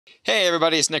Hey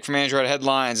everybody, it's Nick from Android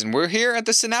Headlines, and we're here at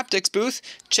the Synaptics booth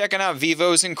checking out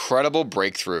Vivo's incredible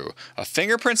breakthrough, a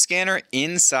fingerprint scanner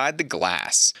inside the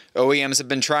glass. OEMs have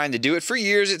been trying to do it for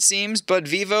years it seems, but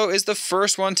Vivo is the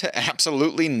first one to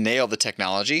absolutely nail the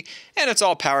technology, and it's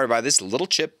all powered by this little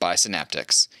chip by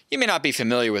Synaptics. You may not be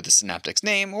familiar with the Synaptics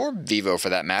name, or Vivo for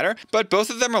that matter, but both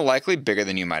of them are likely bigger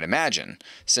than you might imagine.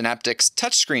 Synaptics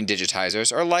touchscreen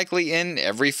digitizers are likely in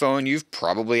every phone you've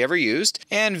probably ever used,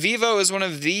 and Vivo is one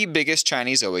of the biggest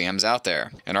Chinese OEMs out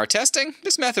there. In our testing,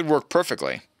 this method worked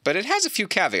perfectly. But it has a few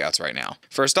caveats right now.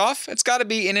 First off, it's got to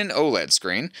be in an OLED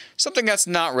screen, something that's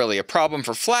not really a problem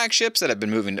for flagships that have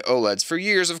been moving to OLEDs for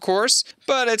years, of course,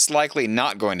 but it's likely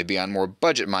not going to be on more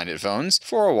budget-minded phones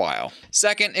for a while.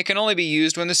 Second, it can only be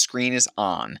used when the screen is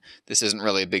on. This isn't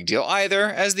really a big deal either,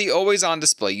 as the always-on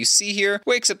display you see here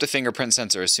wakes up the fingerprint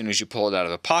sensor as soon as you pull it out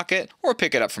of a pocket or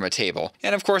pick it up from a table.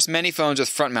 And of course, many phones with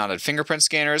front-mounted fingerprint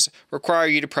scanners require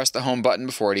you to press the home button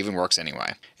before it even works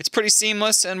anyway. It's pretty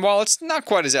seamless, and while it's not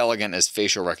quite as elegant as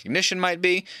facial recognition might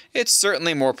be, it's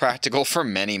certainly more practical for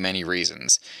many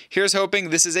reasons. Here's hoping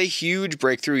this is a huge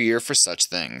breakthrough year for such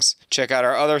things. Check out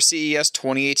our other CES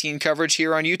 2018 coverage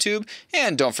here on YouTube,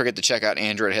 and don't forget to check out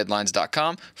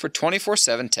AndroidHeadlines.com for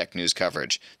 24/7 tech news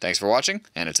coverage. Thanks for watching,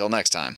 and until next time.